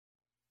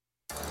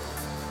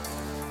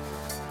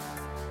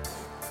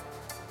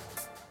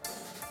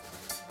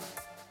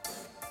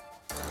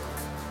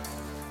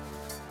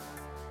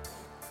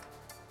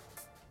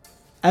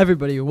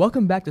Everybody,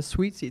 welcome back to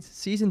Sweet Seats,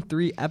 Season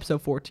 3,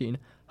 Episode 14,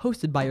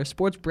 hosted by your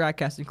sports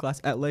broadcasting class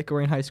at Lake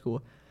Orion High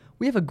School.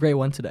 We have a great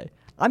one today.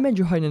 I'm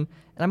Andrew Heinen, and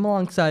I'm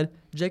alongside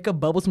Jacob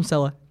Bubbles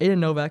Msella, Aiden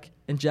Novak,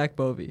 and Jack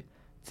Bovey.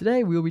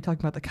 Today, we will be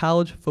talking about the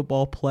college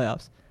football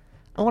playoffs.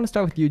 I want to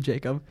start with you,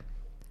 Jacob.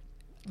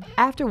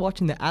 After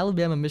watching the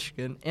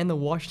Alabama-Michigan and the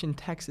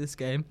Washington-Texas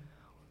game,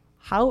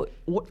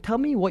 tell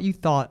me what you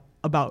thought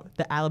about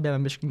the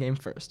Alabama-Michigan game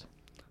first.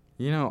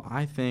 You know,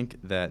 I think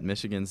that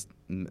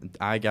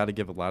I got to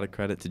give a lot of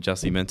credit to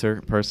Jesse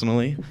Minter,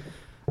 personally.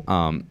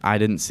 I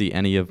didn't see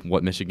any of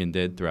what Michigan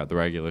did throughout the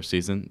regular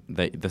season.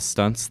 The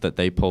stunts that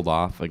they pulled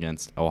off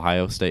against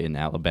Ohio State and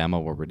Alabama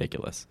were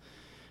ridiculous.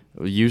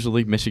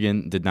 Usually,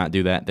 Michigan did not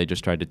do that. They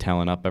just tried to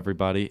talent up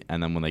everybody,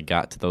 and then when they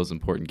got to those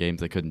important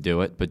games, they couldn't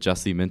do it. But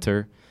Jesse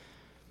Minter,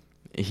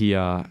 he's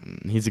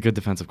a good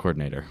defensive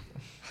coordinator.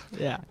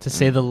 Yeah, to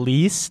say the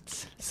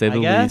least.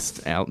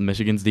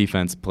 Michigan's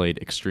defense played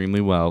extremely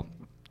well.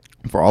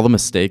 For all the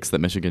mistakes that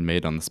Michigan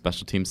made on the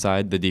special team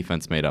side, the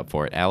defense made up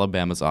for it.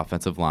 Alabama's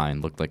offensive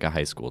line looked like a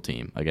high school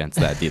team against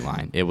that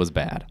D-line. It was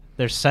bad.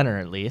 Their center,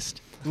 at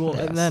least. Well,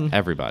 yes, and then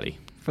everybody.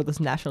 For this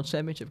national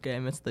championship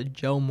game, it's the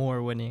Joe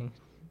Moore winning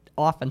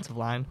offensive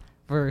line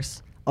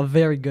versus a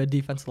very good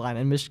defensive line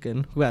in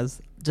Michigan who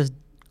has just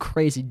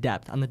crazy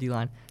depth on the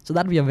D-line. So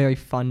that would be a very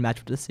fun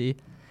matchup to see.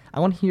 I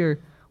want to hear,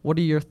 what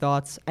are your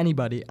thoughts,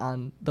 anybody,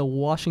 on the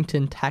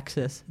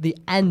Washington-Texas, the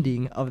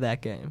ending of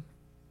that game?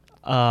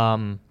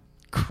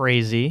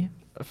 Crazy,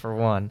 for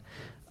one.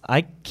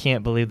 I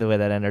can't believe the way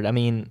that ended. I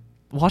mean,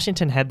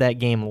 Washington had that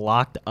game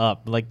locked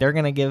up. Like, they're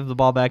going to give the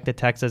ball back to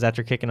Texas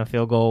after kicking a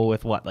field goal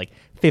with,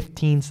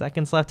 15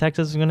 seconds left?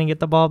 Texas is going to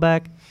get the ball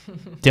back?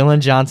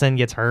 Dylan Johnson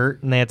gets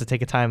hurt, and they have to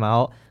take a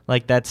timeout.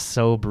 Like, that's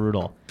so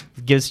brutal.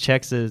 It gives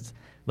Texas,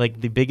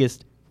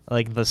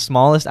 the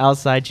smallest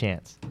outside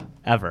chance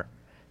ever.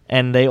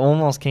 And they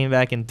almost came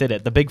back and did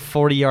it. The big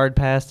 40-yard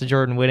pass to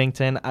Jordan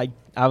Whittington,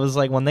 I was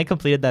like, when they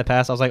completed that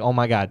pass, I was like, oh,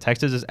 my God,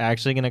 Texas is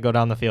actually going to go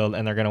down the field,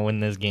 and they're going to win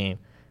this game.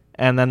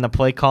 And then the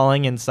play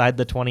calling inside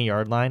the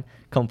 20-yard line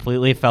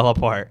completely fell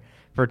apart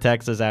for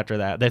Texas after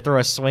that. They throw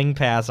a swing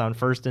pass on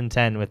 1st and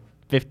 10 with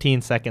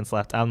 15 seconds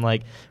left. I'm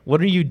like,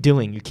 what are you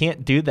doing? You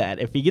can't do that.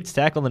 If he gets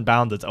tackled in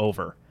bounds, it's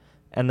over.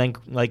 And then,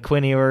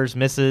 Quinn Ewers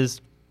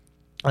misses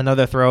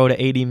another throw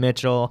to A.D.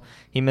 Mitchell.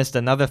 He missed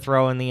another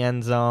throw in the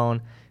end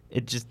zone.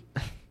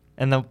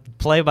 And the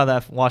play by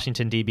that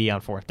Washington DB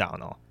on 4th down,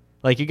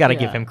 though. You got to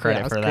give him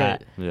credit for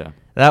that. Yeah.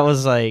 That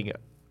was,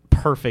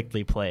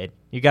 perfectly played.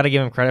 You got to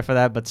give him credit for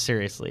that, but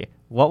seriously,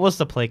 what was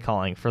the play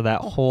calling for that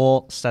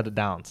whole set of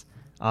downs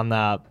on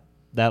that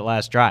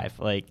last drive?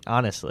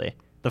 Honestly,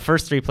 the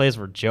first 3 plays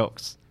were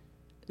jokes.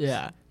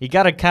 Yeah. You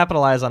got to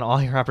capitalize on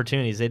all your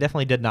opportunities. They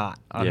definitely did not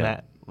on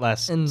that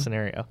last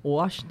scenario.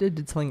 Washington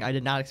did something I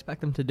did not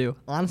expect them to do.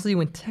 Honestly,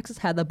 when Texas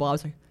had that ball, I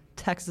was like,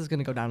 Texas is going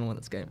to go down and win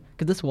this game.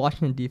 Because this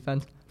Washington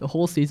defense, the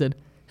whole season,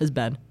 has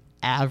been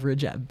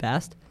average at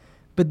best.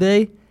 But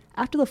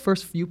after the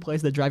first few plays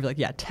of the drive, you're like,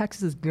 yeah,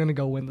 Texas is going to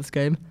go win this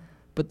game.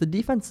 But the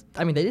defense,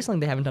 they did something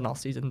they haven't done all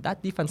season.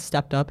 That defense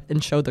stepped up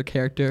and showed their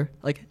character.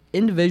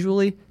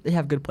 Individually, they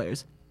have good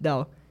players.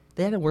 Now,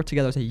 they haven't worked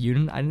together as a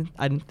unit,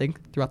 I didn't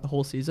think, throughout the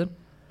whole season.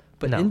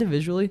 But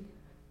individually,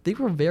 they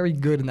were very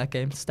good in that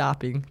game,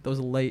 stopping those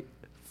late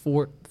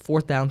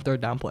fourth down,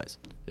 third down plays.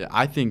 Yeah,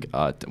 I think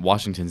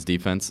Washington's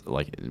defense,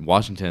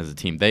 Washington as a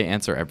team, they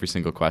answer every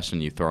single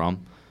question you throw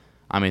them.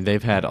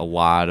 They've had a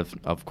lot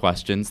of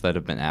questions that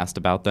have been asked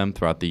about them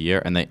throughout the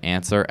year, and they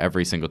answer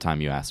every single time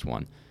you ask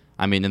one.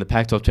 In the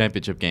Pac-12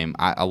 championship game,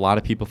 a lot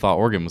of people thought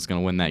Oregon was going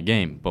to win that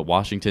game, but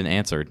Washington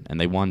answered, and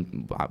they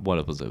won.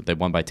 What was it? They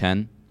won by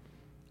 10?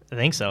 I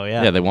think so,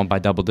 yeah. Yeah, they won by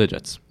double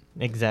digits.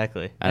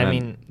 Exactly.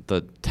 And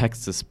the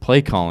Texas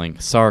play calling,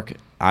 Sark,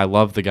 I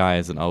love the guy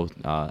as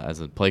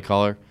a play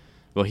caller.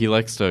 Well, he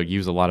likes to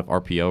use a lot of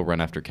RPO,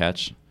 run after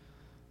catch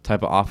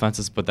type of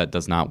offenses, but that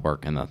does not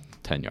work in the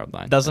 10-yard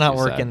line. Does not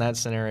work in that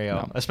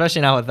scenario,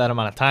 especially now with that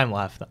amount of time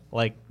left.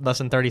 Less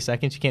than 30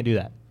 seconds, you can't do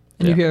that.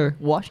 And you hear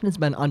Washington's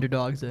been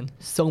underdogs in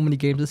so many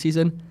games this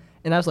season,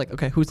 and I was like,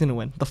 okay, who's going to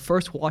win? The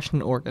first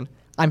Washington-Oregon,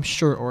 I'm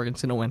sure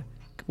Oregon's going to win.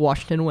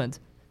 Washington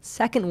wins.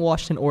 Second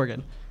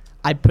Washington-Oregon,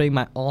 I'm putting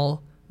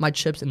all my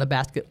chips in the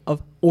basket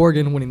of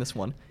Oregon winning this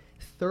one.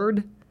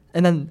 Third,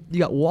 and then you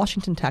got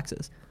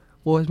Washington-Texas.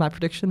 What was my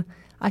prediction?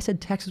 I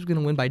said Texas was going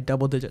to win by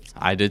double digits.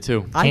 I did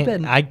too.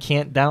 I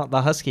can't doubt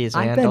the Huskies,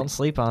 man. Don't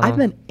sleep on them. I've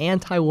been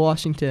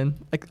anti-Washington.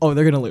 They're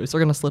going to lose. They're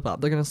going to slip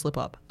up. They're going to slip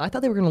up. I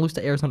thought they were going to lose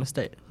to Arizona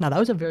State. Now, that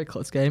was a very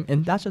close game,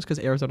 and that's just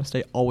because Arizona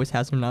State always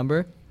has their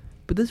number.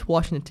 But this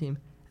Washington team,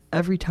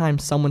 every time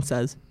someone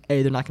says,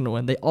 hey, they're not going to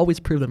win, they always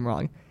prove them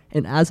wrong.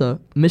 And as a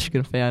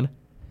Michigan fan,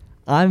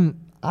 I'm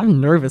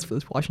nervous for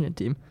this Washington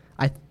team.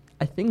 I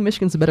think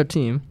Michigan's a better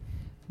team,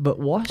 but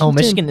Washington... Oh,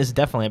 Michigan is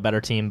definitely a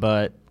better team,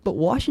 but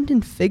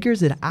Washington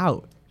figures it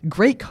out.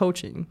 Great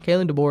coaching.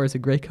 Kalen DeBoer is a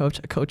great coach,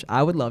 a coach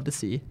I would love to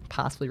see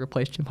possibly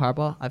replace Jim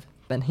Harbaugh. I've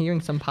been hearing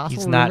some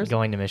possible rumors. He's not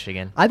going to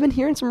Michigan. I've been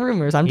hearing some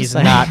rumors. He's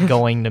not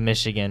going to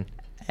Michigan.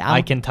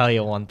 I can tell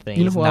you one thing.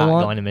 He's not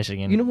going to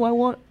Michigan. You know who I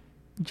want?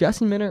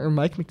 Jesse Minter or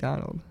Mike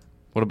McDonald?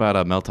 What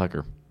about Mel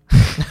Tucker?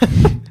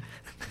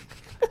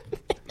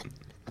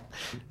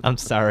 I'm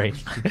sorry.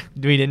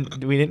 we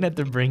didn't have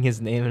to bring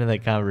his name into the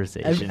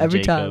conversation.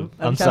 Every Jacob.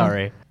 time. I'm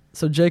sorry.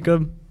 So,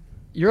 Jacob,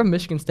 you're a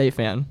Michigan State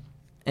fan,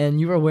 and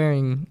you are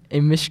wearing a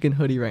Michigan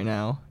hoodie right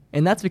now,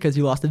 and that's because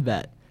you lost a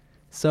bet.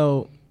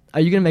 So, are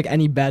you going to make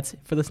any bets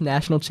for this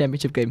national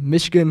championship game,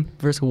 Michigan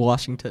versus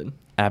Washington?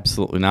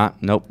 Absolutely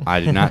not. Nope. I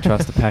do not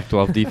trust the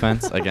Pac-12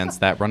 defense against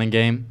that running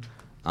game.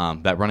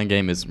 That running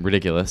game is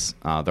ridiculous.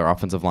 Their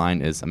offensive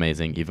line is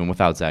amazing, even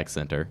without Zach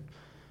Center.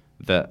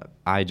 The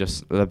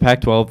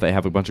Pac-12, they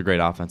have a bunch of great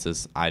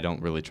offenses. I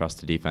don't really trust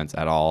the defense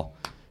at all.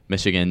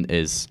 Michigan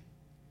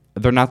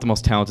they're not the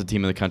most talented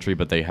team in the country,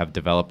 but they have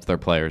developed their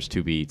players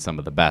to be some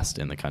of the best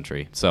in the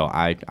country. So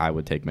I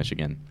would take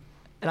Michigan.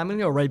 And I'm going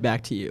to go right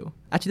back to you.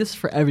 Actually, this is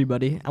for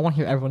everybody. I want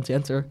to hear everyone's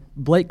answer.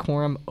 Blake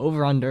Corum,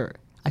 over-under.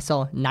 I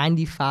saw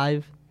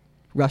 95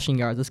 rushing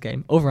yards this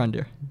game.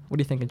 Over-under. What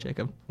are you thinking,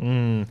 Jacob?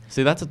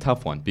 See, that's a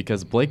tough one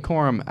because Blake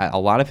Corum, a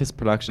lot of his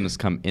production has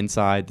come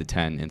inside the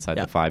 10, inside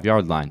the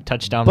 5-yard line.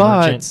 Touchdown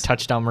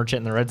merchant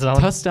in the red zone.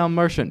 Touchdown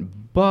merchant,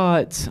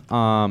 but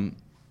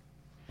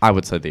I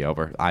would say the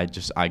over.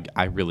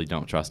 I really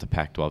don't trust a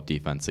Pac-12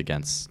 defense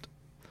against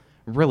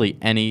really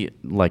any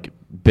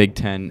Big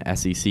 10,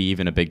 SEC,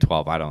 even a Big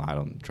 12. I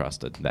don't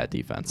trust that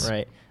defense.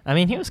 Right. I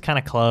mean, he was kind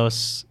of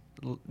close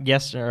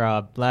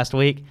last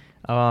week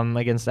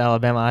against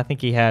Alabama. I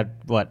think he had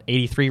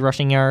 83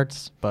 rushing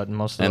yards, but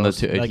most of those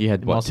he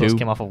had most of those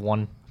came off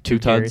of two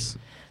carries. Tuds.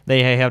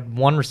 They had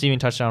one receiving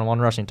touchdown, one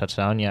rushing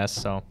touchdown. Yes,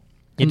 so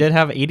he did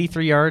have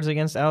 83 yards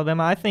against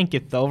Alabama. I think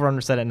if the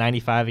over/under set at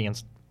 95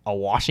 against a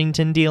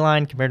Washington D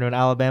line compared to an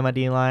Alabama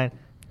D line,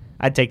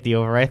 I'd take the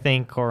over. I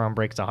think Corum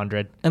breaks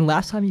 100. And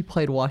last time he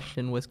played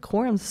Washington was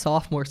Corum's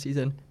sophomore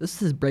season. This is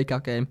his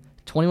breakout game.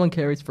 21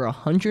 carries for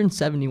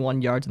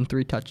 171 yards and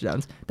 3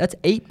 touchdowns. That's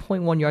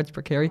 8.1 yards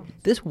per carry.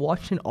 This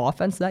Washington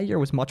offense that year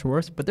was much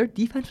worse, but their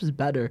defense was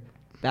better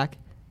back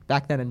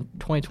then in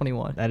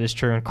 2021. That is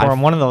true. And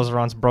Corum, one of those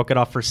runs, broke it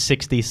off for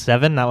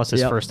 67. That was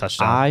his first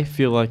touchdown. I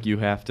feel like you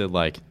have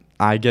to,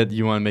 I get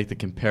you want to make the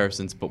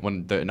comparisons, but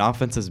when an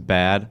offense is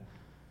bad,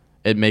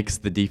 it makes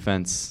the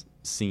defense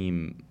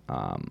seem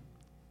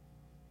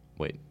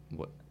what?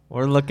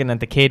 We're looking at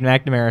the Cade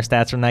McNamara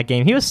stats from that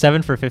game. He was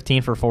 7 for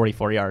 15 for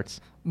 44 yards.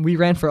 We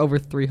ran for over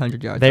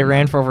 300 yards. They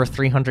ran for over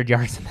 300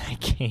 yards in that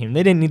game.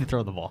 They didn't need to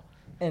throw the ball.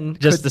 And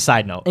just a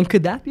side note. And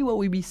could that be what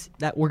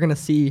we're going to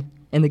see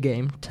in the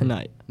game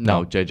tonight?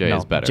 No, JJ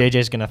is better.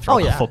 JJ's going to throw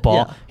the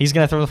football. Yeah. He's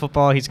going to throw the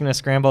football. He's going to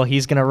scramble.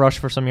 He's going to rush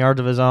for some yards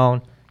of his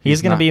own.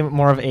 He's going to be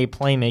more of a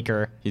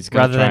playmaker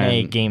rather than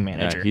a game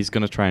manager. Yeah, he's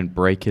going to try and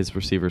break his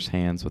receiver's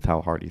hands with how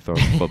hard he throws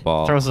the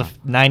football. Throws a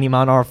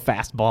 90-mile-an-hour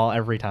fastball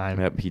every time.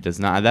 Yep, he does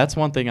not. That's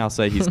one thing I'll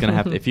say. He's going to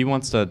have to, if he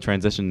wants to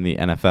transition to the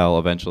NFL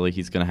eventually,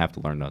 he's going to have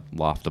to learn to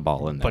loft the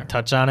ball in there. Put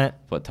touch on it.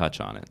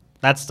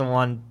 That's the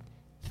one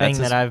thing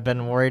that I've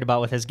been worried about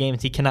with his game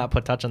is he cannot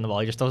put touch on the ball.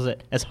 He just throws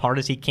it as hard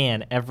as he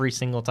can every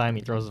single time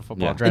he throws the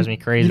football. Yeah. It drives me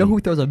crazy. You know who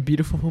throws a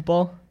beautiful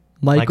football?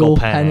 Michael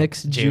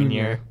Penix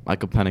Jr.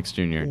 Michael Penix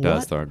Jr.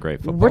 does throw a great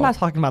football. We're not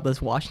talking about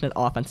this Washington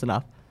offense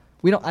enough.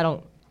 We're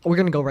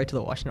going to go right to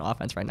the Washington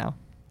offense right now.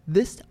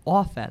 This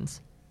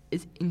offense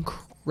is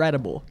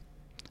incredible.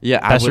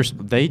 Yeah,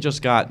 they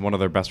just got one of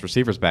their best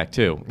receivers back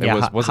too.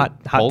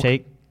 Hot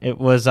take. It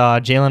was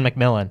Jalen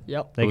McMillan.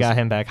 Yep. They got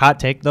him back.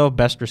 Hot take though,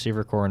 best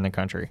receiver core in the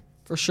country.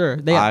 For sure.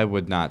 I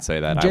would not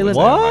say that. Jalen, I would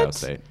say Ohio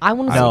State. I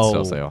would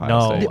still say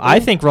Ohio State. I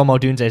think Rome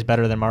Odunze is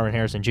better than Marvin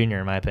Harrison Jr.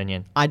 in my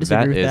opinion. I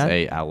disagree with that. That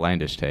is a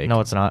outlandish take. No,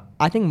 it's not.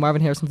 I think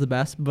Marvin Harrison's the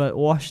best, but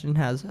Washington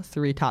has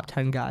 3 top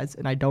 10 guys,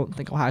 and I don't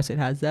think Ohio State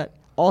has that.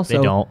 Also,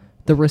 they don't.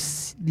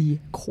 The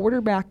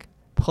quarterback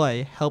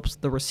play helps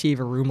the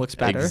receiver room looks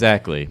better.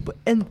 Exactly. But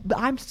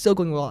I'm still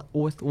going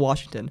with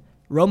Washington.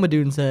 Rome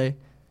Odunze,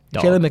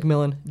 Jalen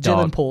McMillan,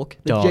 Jalen Polk,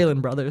 the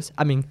Jalen brothers.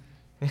 I mean,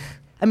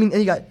 and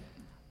you got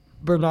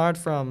Bernard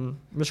from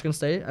Michigan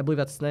State, I believe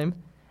that's his name,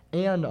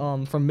 and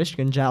from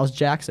Michigan, Giles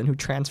Jackson, who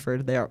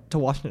transferred there to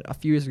Washington a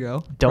few years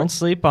ago. Don't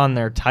sleep on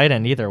their tight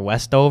end either,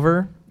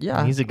 Westover.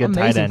 Yeah, he's a good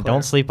tight end. Player.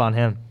 Don't sleep on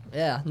him.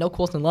 Yeah, no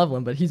Colston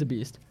Loveland, but he's a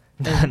beast.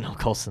 No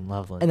Colston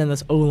Loveland. And then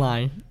this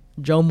O-line,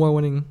 Joe Moore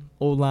winning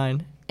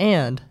O-line,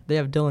 and they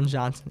have Dylan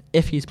Johnson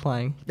if he's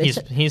playing.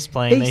 He's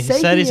playing. They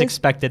said he's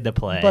expected to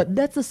play. But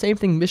that's the same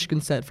thing Michigan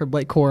said for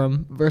Blake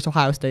Corum versus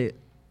Ohio State.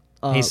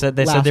 They said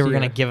they were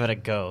going to give it a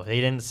go.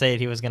 They didn't say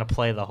he was going to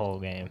play the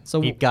whole game.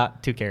 So he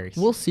got 2 carries.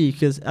 We'll see,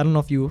 because I don't know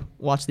if you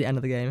watched the end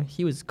of the game.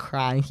 He was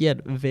crying. He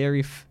had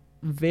very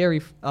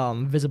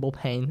visible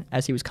pain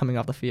as he was coming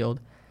off the field.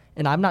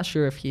 And I'm not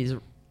sure if he's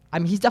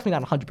definitely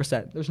not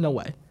 100%. There's no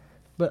way.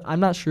 But I'm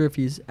not sure if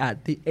he's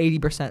at the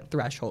 80%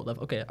 threshold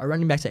of, okay, our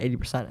running back's at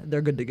 80%.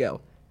 They're good to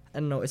go. I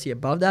don't know, is he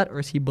above that or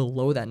is he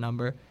below that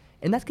number?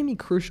 And that's going to be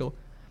crucial,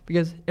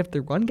 because if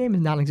the run game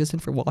is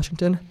non-existent for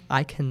Washington,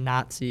 I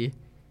cannot see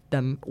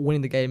them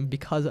winning the game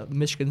because of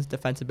Michigan's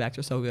defensive backs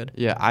are so good.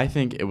 Yeah, I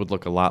think it would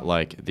look a lot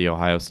like the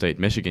Ohio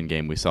State-Michigan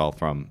game we saw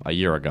from a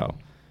year ago.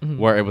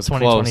 where it was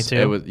close. 2022?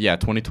 It was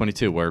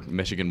 2022, where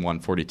Michigan won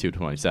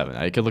 42-27.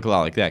 It could look a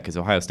lot like that because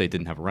Ohio State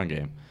didn't have a run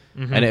game.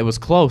 And it was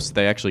close.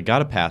 They actually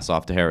got a pass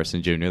off to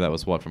Harrison Jr. That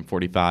was, from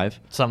 45?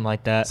 Something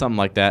like that. Something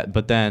like that.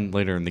 But then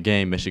later in the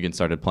game, Michigan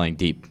started playing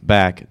deep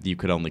back. You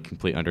could only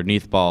complete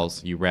underneath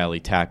balls. You rally,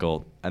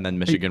 tackle, and then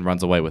Michigan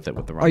runs away with it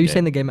with the run Are you game.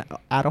 saying the game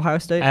at Ohio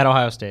State? At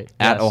Ohio State.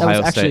 At Yes.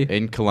 Ohio was State actually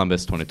in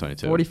Columbus,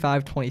 2022.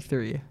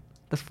 45-23.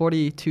 The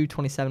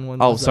 42-27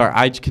 one. Oh, was, sorry.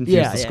 I confused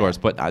yeah, the yeah. scores.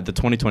 But the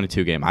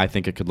 2022 game, I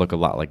think it could look a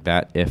lot like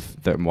that if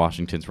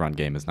Washington's run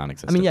game is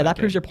non-existent. I mean, yeah, that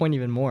game. proves your point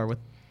even more with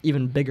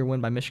even bigger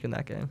win by Michigan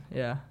that game.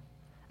 Yeah.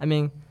 I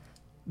mean,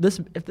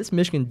 if this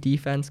Michigan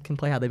defense can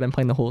play how they've been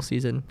playing the whole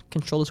season,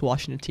 control this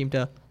Washington team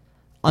to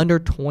under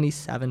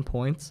 27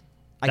 points.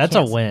 That's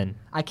a win.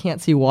 I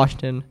can't see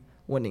Washington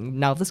winning.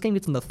 Now, if this game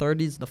gets in the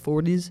 30s, the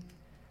 40s,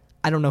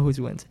 I don't know who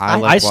wins.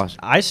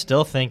 I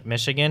still think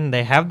Michigan,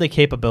 they have the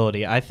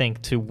capability, I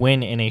think, to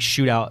win in a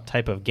shootout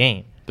type of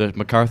game. But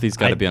McCarthy's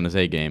got to be on his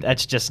A game.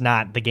 That's just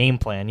not the game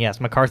plan. Yes,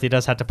 McCarthy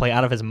does have to play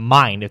out of his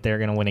mind if they're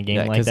going to win a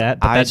game like 'cause that,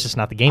 but that's just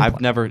not the game plan.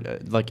 I've never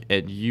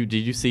did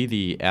you see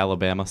the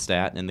Alabama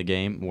stat in the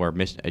game where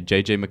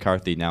J.J.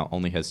 McCarthy now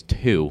only has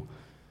 2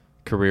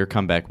 career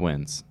comeback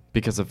wins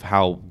because of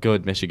how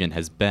good Michigan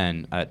has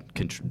been at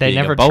They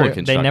never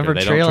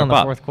trail in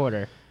the fourth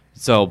quarter.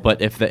 So,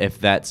 but if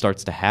that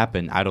starts to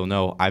happen, I don't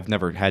know. I've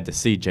never had to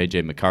see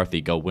J.J. McCarthy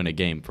go win a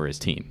game for his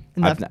team.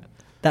 And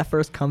that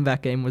first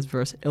comeback game was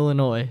versus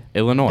Illinois.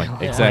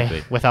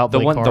 Exactly. Without the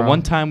Blake Corum.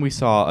 one time we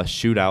saw a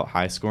shootout,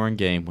 high-scoring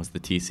game was the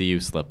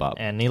TCU slip-up.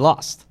 And he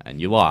lost.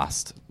 And you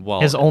lost. Well,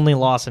 his only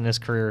loss in his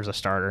career as a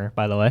starter,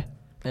 by the way.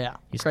 Yeah,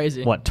 He's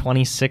crazy.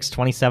 26,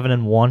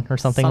 27-1 or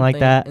something like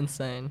that?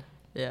 Insane.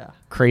 Yeah.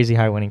 Crazy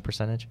high winning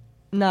percentage.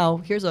 Now,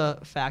 here's a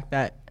fact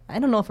that I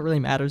don't know if it really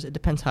matters. It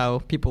depends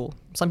how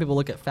some people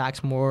look at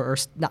facts more, or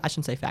I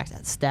shouldn't say facts,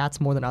 stats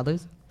more than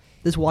others.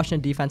 This Washington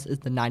defense is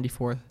the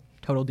 94th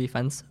total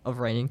defense of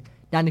rating,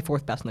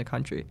 94th best in the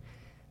country.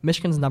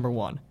 Michigan's number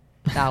 1.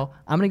 Now,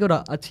 I'm going to go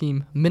to a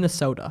team,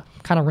 Minnesota.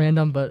 Kind of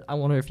random, but I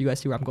wonder if you guys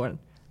see where I'm going.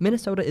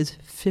 Minnesota is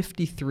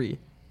 53.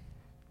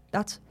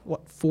 That's,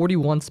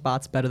 41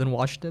 spots better than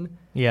Washington?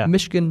 Yeah.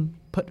 Michigan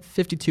put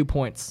 52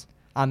 points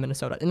on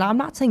Minnesota. And I'm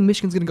not saying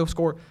Michigan's going to go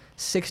score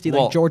 60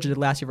 like Georgia did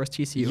last year versus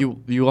TCU.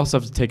 You also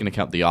have to take into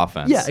account the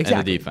offense and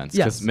the defense.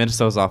 Because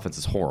Minnesota's offense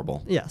is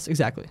horrible. Yes,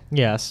 exactly.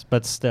 Yes,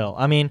 but still.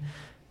 I mean,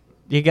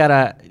 you got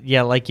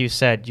to, like you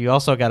said, you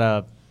also got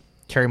to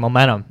carry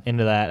momentum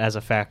into that as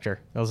a factor.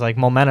 It was like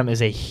momentum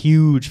is a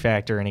huge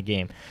factor in a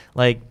game.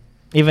 Like,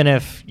 even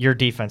if your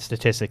defense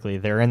statistically,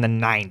 they're in the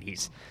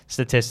 90s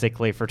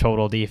statistically for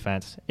total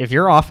defense. If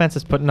your offense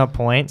is putting up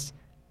points,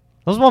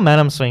 those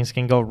momentum swings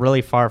can go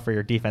really far for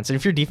your defense. And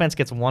if your defense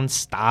gets one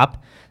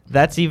stop,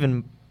 that's an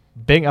even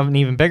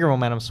bigger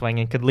momentum swing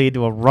and could lead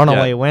to a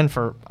runaway win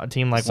for a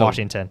team like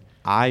Washington.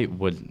 I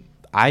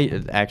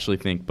actually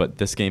think, but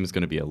this game is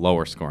going to be a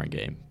lower scoring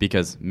game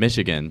because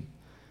Michigan,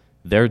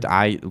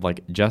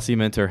 Jesse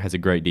Minter has a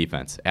great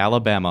defense.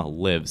 Alabama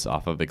lives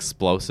off of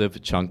explosive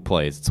chunk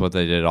plays. It's what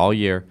they did all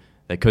year.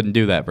 They couldn't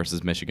do that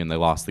versus Michigan. They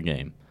lost the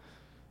game.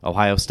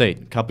 Ohio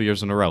State, a couple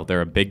years in a row,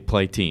 they're a big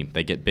play team.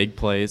 They get big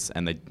plays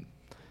and they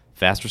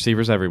fast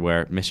receivers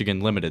everywhere. Michigan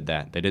limited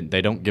that.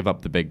 They don't give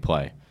up the big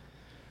play.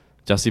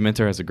 Jesse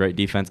Minter has a great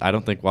defense. I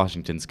don't think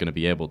Washington's going to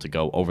be able to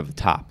go over the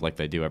top like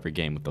they do every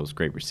game with those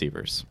great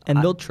receivers.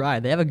 And they'll try.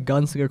 They have a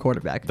gunslinger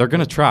quarterback. They're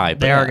going to try.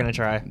 They are going to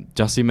try.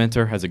 Jesse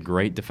Minter has a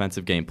great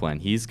defensive game plan.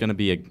 He's going to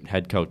be a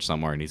head coach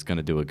somewhere, and he's going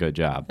to do a good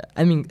job.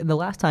 I mean, the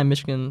last time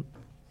Michigan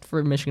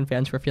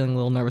fans were feeling a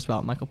little nervous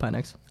about Michael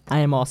Penix, I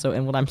am also,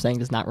 and what I'm saying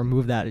does not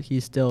remove that.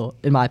 He's still,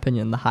 in my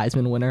opinion, the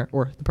Heisman winner,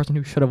 or the person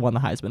who should have won the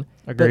Heisman.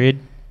 Agreed.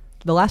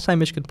 But the last time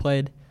Michigan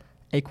played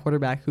a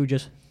quarterback who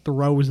just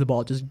throws the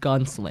ball, just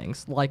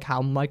gunslings, like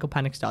how Michael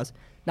Penix does.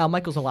 Now,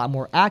 Michael's a lot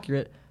more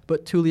accurate,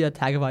 but Tulia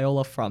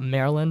Tagovailoa from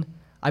Maryland,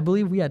 I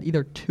believe we had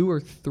either 2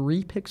 or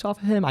 3 picks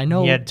off of him. I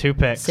know he had 2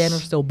 picks.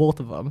 Sanders stole both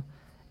of them.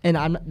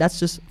 And that's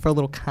just for a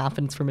little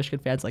confidence for Michigan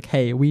fans, like,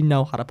 hey, we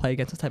know how to play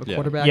against this type of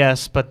quarterback.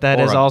 Yes, but that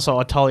is also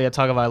a Talia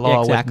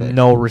Tagovailoa with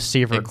no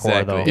receiver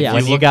core, though. Yeah.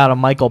 When you got a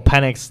Michael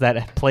Penix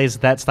that plays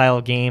that style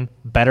of game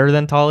better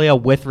than Talia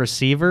with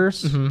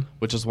receivers,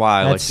 which is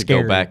why I like to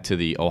scary. go back to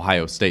the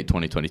Ohio State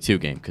 2022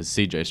 game because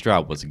C.J.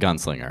 Stroud was a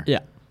gunslinger. Yeah.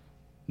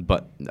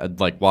 But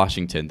like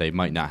Washington, they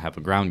might not have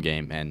a ground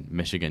game, and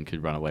Michigan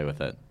could run away with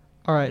it.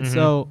 All right,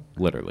 so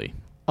literally,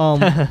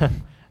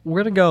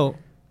 we're gonna go.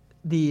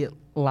 The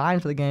line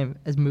for the game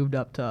has moved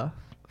up to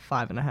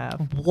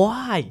 5.5.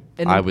 Why?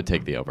 And I would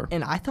take the over.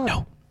 And I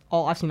thought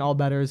I've seen all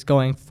bettors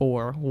going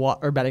for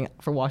betting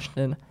for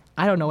Washington.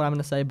 I don't know what I'm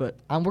gonna say, but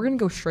we're gonna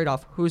go straight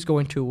off who's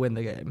going to win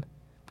the game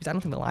because I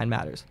don't think the line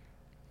matters.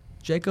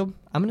 Jacob,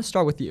 I'm gonna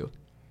start with you.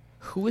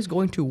 Who is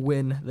going to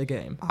win the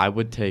game? I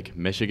would take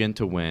Michigan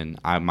to win.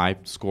 My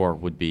score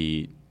would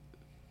be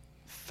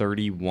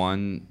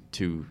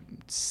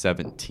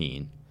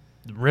 31-17.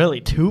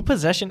 Really? 2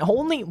 possession?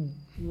 Only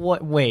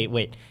what?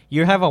 Wait.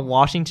 You have a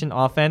Washington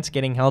offense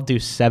getting held to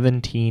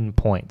 17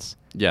 points.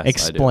 Yes, I do.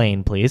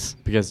 Explain, please.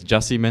 Because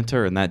Jesse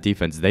Minter and that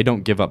defense, they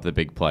don't give up the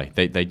big play.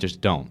 They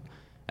just don't.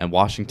 And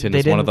Washington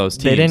is one of those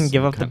teams. They didn't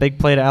give up the big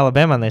play to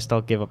Alabama, and they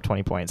still gave up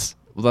 20 points.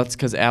 Well, that's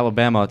because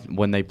Alabama,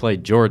 when they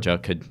played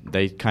Georgia,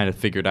 they kind of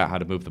figured out how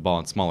to move the ball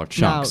in smaller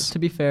chunks. Now, to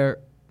be fair,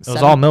 It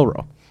was all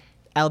Milrow.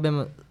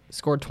 Alabama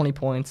scored 20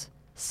 points.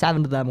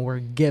 7 of them were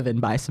given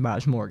by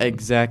Samaj Morgan.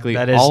 Exactly.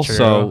 That is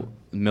also, true.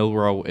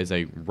 Milrow is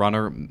a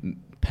runner.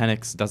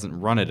 Penix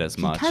doesn't run it as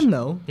much. He can,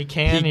 though. He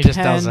can, he just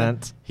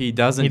doesn't. He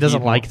doesn't. He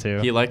doesn't like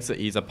to. He likes it.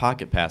 He's a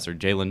pocket passer.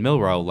 Jalen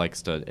Milrow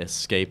likes to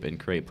escape and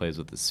create plays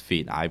with his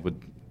feet.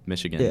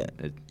 Michigan.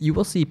 Yeah. You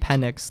will see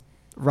Penix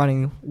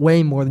running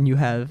way more than you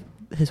have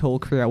his whole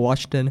career at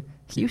Washington.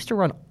 He used to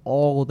run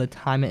all the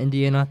time at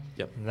Indiana.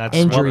 Yep. That's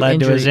what led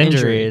to his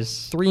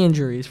injuries. 3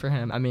 injuries for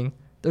him. I mean,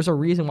 there's a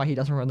reason why he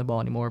doesn't run the ball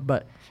anymore.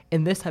 But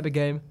in this type of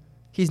game,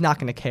 he's not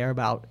going to care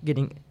about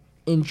getting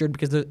injured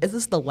because this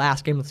is the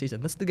last game of the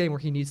season. This is the game where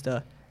he needs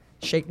to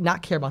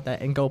not care about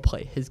that and go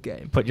play his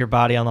game. Put your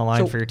body on the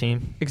line for your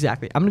team.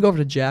 Exactly. I'm going to go over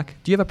to Jack.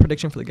 Do you have a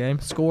prediction for the game?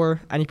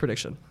 Score? Any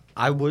prediction?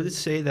 I would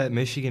say that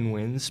Michigan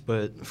wins,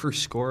 but for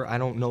score, I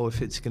don't know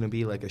if it's going to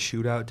be like a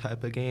shootout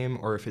type of game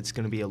or if it's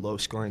going to be a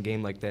low-scoring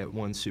game like that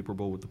one Super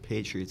Bowl with the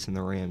Patriots and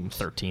the Rams.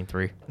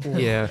 13-3.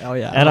 Yeah. Oh,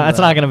 yeah. And it's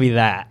not going to be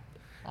that.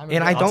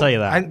 And I'll tell you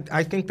that.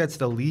 I think that's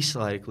the least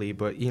likely,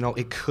 but,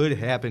 it could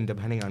happen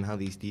depending on how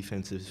these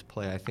defenses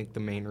play. I think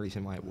the main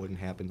reason why it wouldn't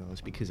happen, though,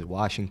 is because of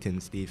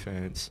Washington's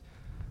defense.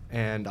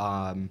 And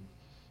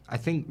I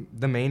think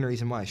the main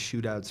reason why a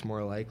shootout's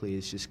more likely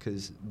is just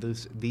because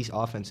these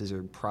offenses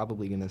are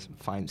probably going to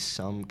find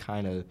some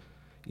kind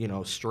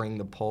of, string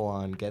to pull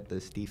on, get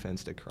this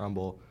defense to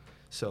crumble.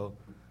 So,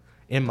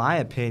 in my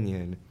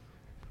opinion,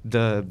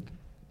 the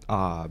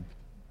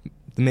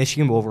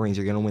Michigan Wolverines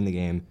are going to win the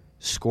game.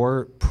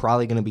 Score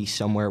probably going to be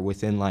somewhere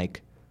within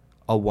like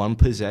a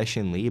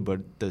 1-possession lead, but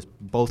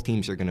both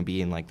teams are going to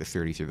be in like the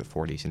 30s or the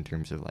 40s in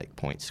terms of like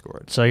points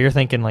scored. So you're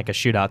thinking like a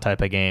shootout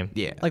type of game.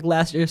 Yeah. Like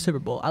last year's Super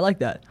Bowl. I like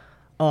that.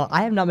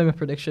 I have not made my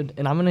prediction,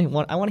 and I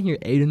want to hear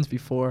Aiden's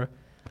before.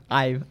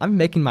 I'm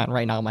making mine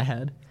right now in my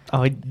head.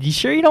 Oh, you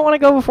sure you don't want to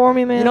go before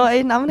me, man? You know,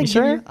 Aiden,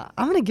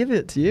 I'm gonna give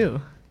it to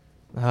you.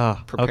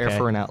 Oh, Prepare okay.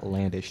 for an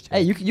outlandish take.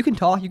 Hey, you can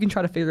talk. You can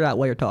try to figure it out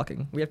while you're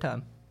talking. We have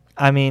time.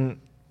 I mean,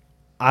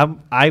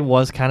 I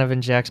was kind of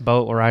in Jack's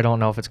boat where I don't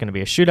know if it's going to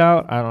be a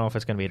shootout. I don't know if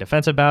it's going to be a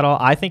defensive battle.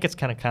 I think it's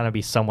going to kind of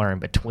be somewhere in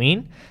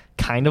between,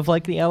 kind of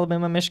like the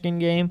Alabama-Michigan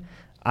game.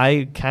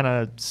 I kind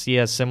of see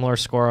a similar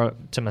score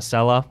to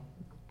Masella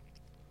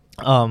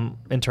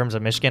in terms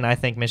of Michigan. I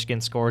think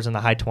Michigan scores in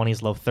the high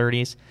 20s, low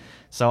 30s.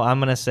 So I'm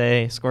going to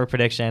say score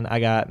prediction. I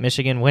got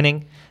Michigan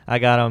winning. I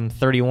got them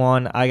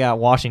 31. I got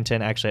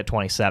Washington actually at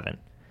 27.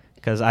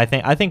 Because I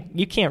think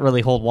you can't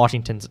really hold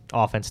Washington's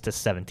offense to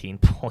 17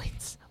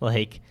 points.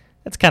 Like,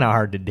 that's kind of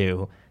hard to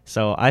do.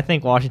 So I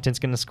think Washington's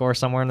going to score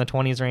somewhere in the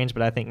 20s range,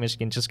 but I think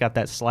Michigan just got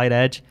that slight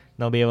edge.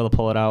 They'll be able to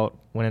pull it out,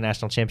 win a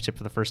national championship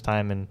for the first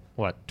time in,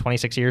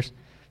 26 years?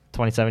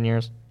 27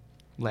 years?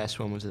 Last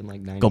one was in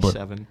like Go Blue.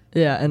 97.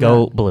 Yeah, and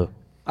Go Blue.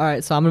 All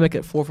right, so I'm gonna make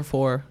it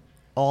 4-4,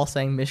 all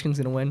saying Michigan's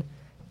gonna win,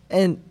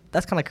 and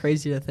that's kind of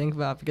crazy to think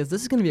about because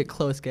this is gonna be a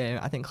close game.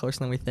 I think closer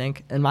than we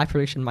think, and my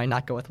prediction might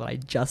not go with what I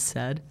just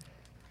said.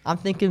 I'm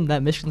thinking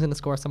that Michigan's gonna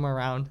score somewhere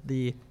around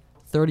the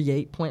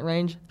 38-point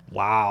range.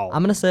 Wow.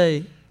 I'm gonna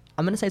say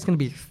it's gonna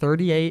be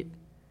 38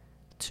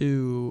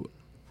 to.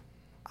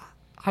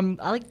 I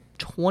like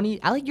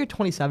 20. I like your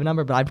 27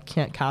 number, but I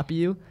can't copy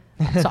you.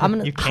 So I'm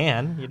gonna. You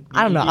can.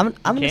 I don't know.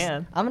 I'm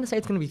can. gonna say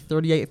it's gonna be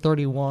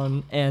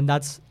 38-31, and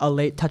that's a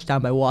late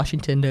touchdown by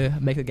Washington to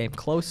make the game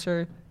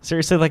closer.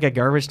 Seriously, like a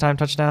garbage time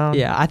touchdown?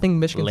 Yeah, I think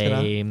Michigan's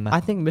Lame.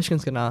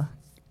 gonna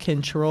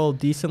control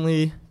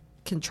the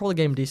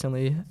game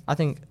decently. I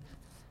think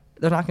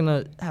they're not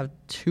gonna have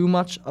too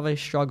much of a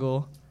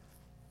struggle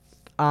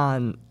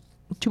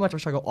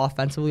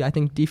offensively. I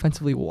think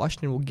defensively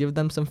Washington will give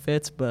them some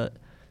fits, but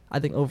I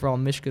think overall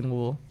Michigan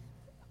will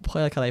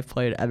play like how they've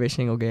played every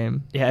single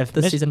game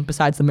this season,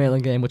 besides the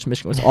Maryland game, which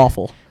Michigan was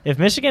awful. If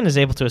Michigan is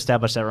able to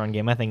establish that run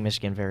game, I think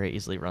Michigan very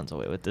easily runs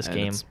away with this And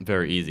game. it's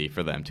very easy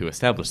for them to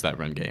establish that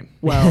run game.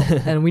 Well,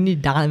 and we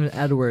need Donovan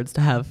Edwards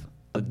to have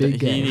a big He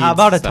game. needs How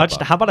about to a step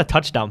touchdown? up. How about a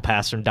touchdown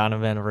pass from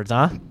Donovan Edwards,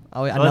 huh?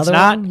 Oh, yeah, Let's another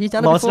not. one? He's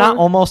done it Let's before? not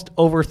almost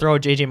overthrow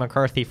J.J.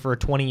 McCarthy for a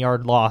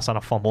 20-yard loss on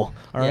a fumble.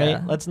 All right,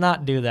 Yeah. let's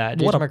not do that.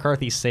 What J.J. a-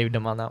 McCarthy saved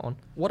him on that one.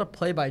 What a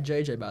play by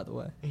JJ, by the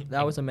way.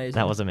 That was amazing.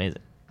 That was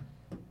amazing.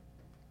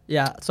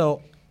 Yeah,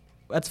 so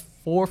that's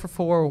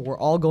 4-4. We're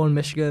all going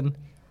Michigan.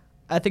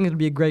 I think it'll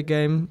be a great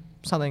game,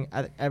 something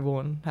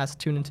everyone has to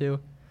tune into.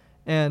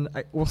 And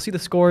we'll see the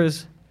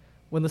scores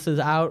when this is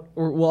out,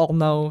 or we'll all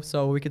know,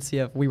 so we could see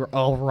if we were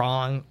all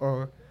wrong,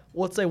 or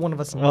let's say one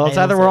of us Well, it's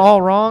nails either it. we're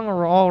all wrong or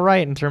we're all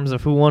right in terms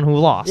of who won, who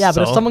lost. Yeah,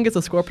 but if so- someone gets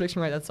a score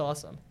prediction right, that's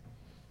awesome.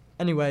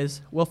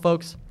 Anyways, well,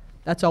 folks,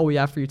 that's all we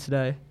have for you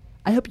today.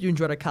 I hope you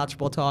enjoyed our college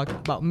football talk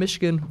about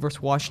Michigan versus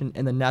Washington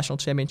in the national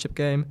championship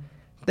game.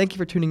 Thank you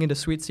for tuning into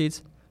Sweet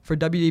Seats. For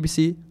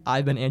WABC,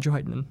 I've been Andrew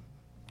Heitman.